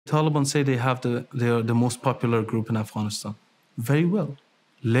Taliban say they are the most popular group in Afghanistan. Very well.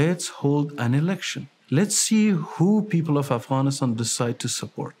 Let's hold an election. Let's see who people of Afghanistan decide to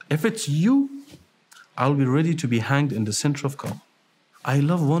support. If it's you, I'll be ready to be hanged in the center of Kabul. I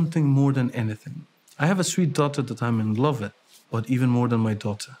love one thing more than anything. I have a sweet daughter that I'm in love with, but even more than my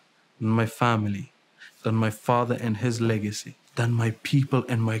daughter, than my family, than my father and his legacy, than my people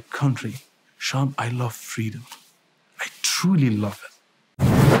and my country. Shawn, I love freedom. I truly love it.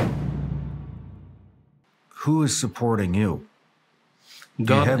 Who is supporting you?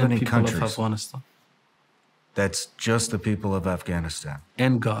 God you have and any people countries? of Afghanistan. That's just the people of Afghanistan.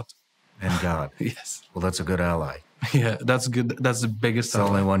 And God. And God. Yes. Well, that's a good ally. Yeah, that's good. That's the biggest It's the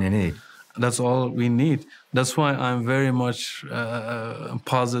only one you need. That's all we need. That's why I'm very much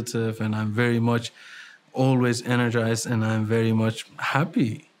positive, and I'm very much always energized, and I'm very much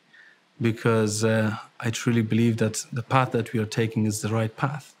happy because I truly believe that the path that we are taking is the right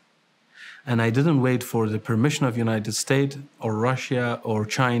path. And I didn't wait for the permission of United States or Russia or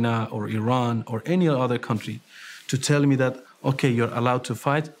China or Iran or any other country to tell me that, okay, you're allowed to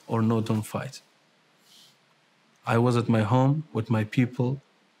fight, or no, don't fight. I was at my home with my people.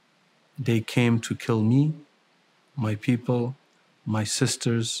 They came to kill me, my people, my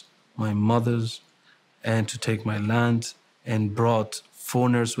sisters, my mothers, and to take my land, and brought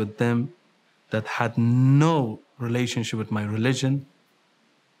foreigners with them that had no relationship with my religion.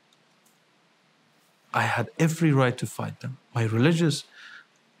 I had every right to fight them. My religious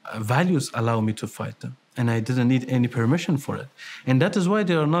values allow me to fight them, and I didn't need any permission for it. And that is why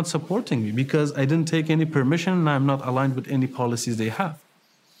they are not supporting me, because I didn't take any permission and I'm not aligned with any policies they have.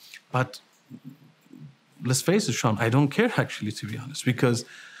 But let's face it, Shawn, I don't care actually, to be honest, because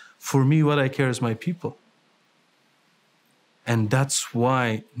for me, what I care is my people. And that's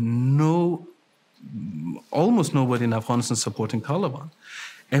why almost nobody in Afghanistan is supporting Taliban.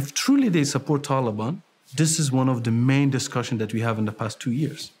 If truly they support Taliban, this is one of the main discussions that we have in the past 2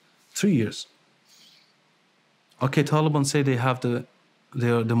 years, 3 years. Okay, Taliban say they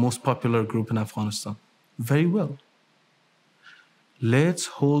are the most popular group in Afghanistan. Very well. Let's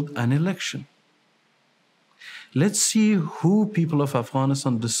hold an election. Let's see who people of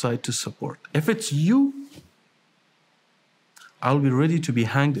Afghanistan decide to support. If it's you, I'll be ready to be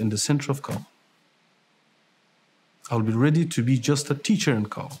hanged in the center of Kabul. I'll be ready to be just a teacher in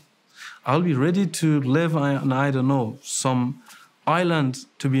Kabul. I'll be ready to live on, I don't know, some island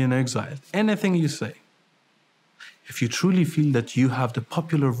to be in exile. Anything you say. If you truly feel that you have the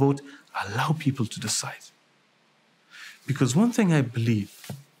popular vote, allow people to decide. Because one thing I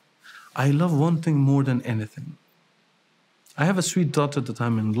believe, I love one thing more than anything. I have a sweet daughter that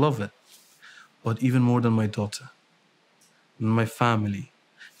I'm in love with, but even more than my daughter, than my family,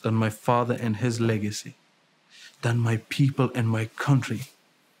 than my father and his legacy, than my people and my country.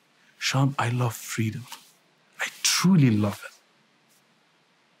 Shawn, I love freedom. I truly love it.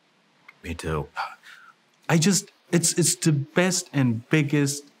 Me too. It's the best and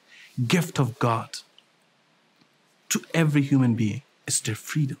biggest gift of God to every human being. It's their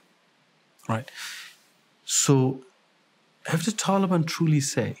freedom, right? So if the Taliban truly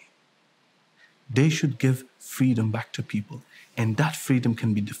say they should give freedom back to people, and that freedom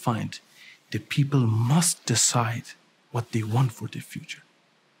can be defined, the people must decide what they want for their future.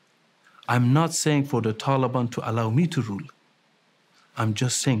 I'm not saying for the Taliban to allow me to rule. I'm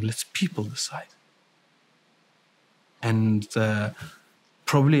just saying let's people decide. And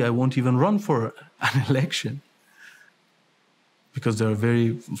probably I won't even run for an election, because there are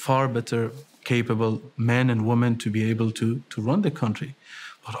very far better capable men and women to be able to run the country.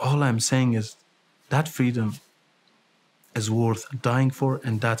 But all I'm saying is that freedom is worth dying for,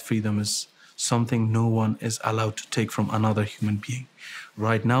 and that freedom is something no one is allowed to take from another human being.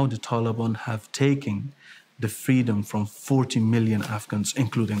 Right now, the Taliban have taken the freedom from 40 million Afghans,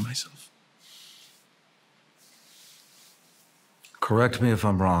 including myself. Correct me if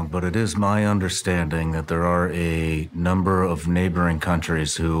I'm wrong, but it is my understanding that there are a number of neighboring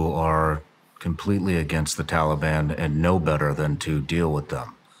countries who are completely against the Taliban and know better than to deal with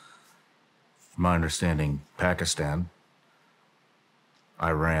them. From my understanding, Pakistan,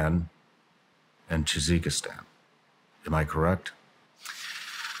 Iran, and Tajikistan. Am I correct?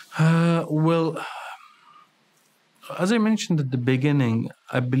 Well, as I mentioned at the beginning,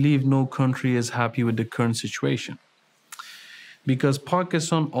 I believe no country is happy with the current situation. Because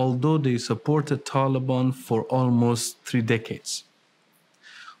Pakistan, although they supported Taliban for almost 3 decades,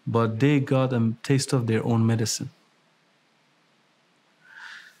 but they got a taste of their own medicine.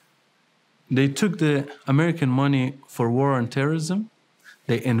 They took the American money for war on terrorism,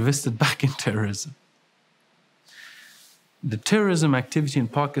 they invested back in terrorism. The terrorism activity in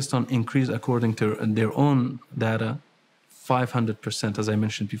Pakistan increased, according to their own data, 500%, as I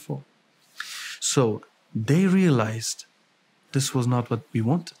mentioned before. So they realized this was not what we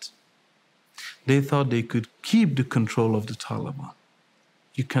wanted. They thought they could keep the control of the Taliban.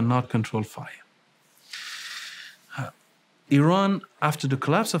 You cannot control fire. Iran, after the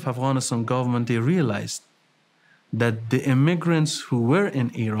collapse of Afghanistan government, they realized that the immigrants who were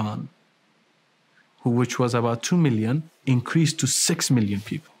in Iran, which was about 2 million, increased to 6 million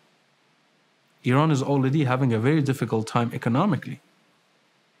people. Iran is already having a very difficult time economically.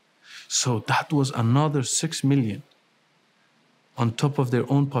 So that was another 6 million on top of their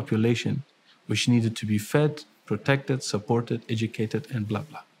own population, which needed to be fed, protected, supported, educated, and blah,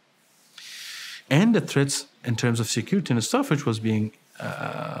 blah. And the threats in terms of security and stuff, which was being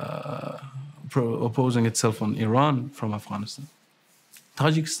opposing itself on Iran from Afghanistan.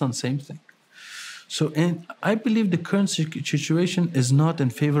 Tajikistan, same thing. So, and I believe the current situation is not in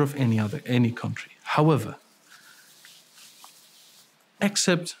favor of any country. However,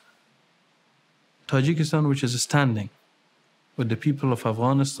 except Tajikistan, which is standing with the people of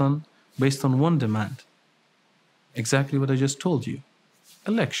Afghanistan based on one demand, exactly what I just told you: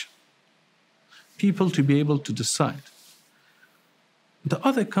 election. People to be able to decide. The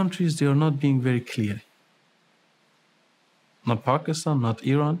other countries, they are not being very clear. Not Pakistan, not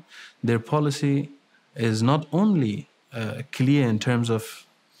Iran. Their policy is not only clear in terms of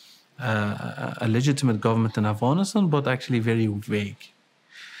a legitimate government in Afghanistan, but actually very vague.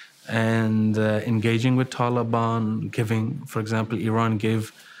 And engaging with Taliban, giving, for example, Iran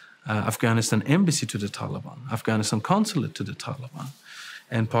gave Afghanistan embassy to the Taliban, Afghanistan consulate to the Taliban.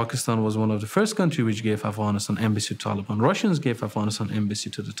 And Pakistan was one of the first countries which gave Afghanistan embassy to Taliban. Russians gave Afghanistan embassy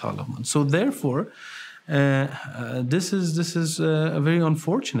to the Taliban. So therefore, this is very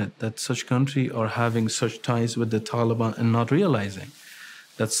unfortunate that such countries are having such ties with the Taliban and not realizing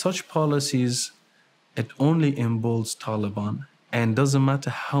that such policies, it only emboldens Taliban, and doesn't matter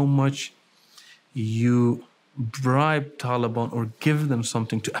how much you bribe Taliban or give them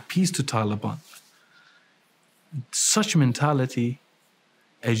something to appease to Taliban. Such mentality,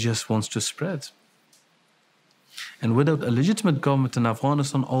 it just wants to spread. And without a legitimate government in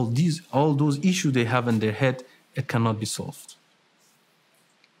Afghanistan, all those issues they have in their head, it cannot be solved.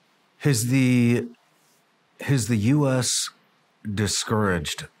 Has the U.S.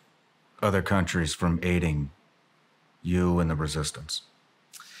 discouraged other countries from aiding you in the resistance?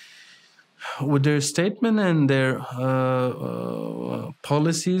 With their statement and their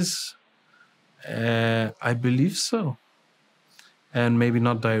policies, I believe so. And maybe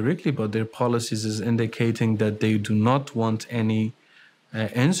not directly, but their policies is indicating that they do not want any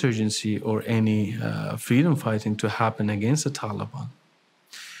insurgency or any freedom fighting to happen against the Taliban.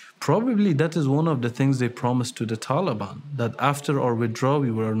 Probably that is one of the things they promised to the Taliban, that after our withdrawal,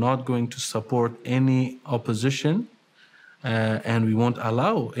 we were not going to support any opposition and we won't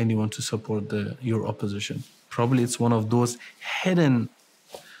allow anyone to support your opposition. Probably it's one of those hidden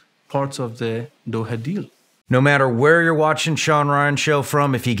parts of the Doha deal. No matter where you're watching Shawn Ryan Show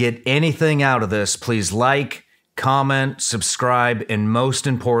from, if you get anything out of this, please like, comment, subscribe, and most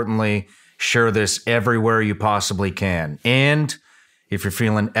importantly, share this everywhere you possibly can. And if you're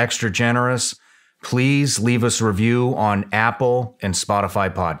feeling extra generous, please leave us a review on Apple and Spotify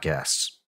podcasts.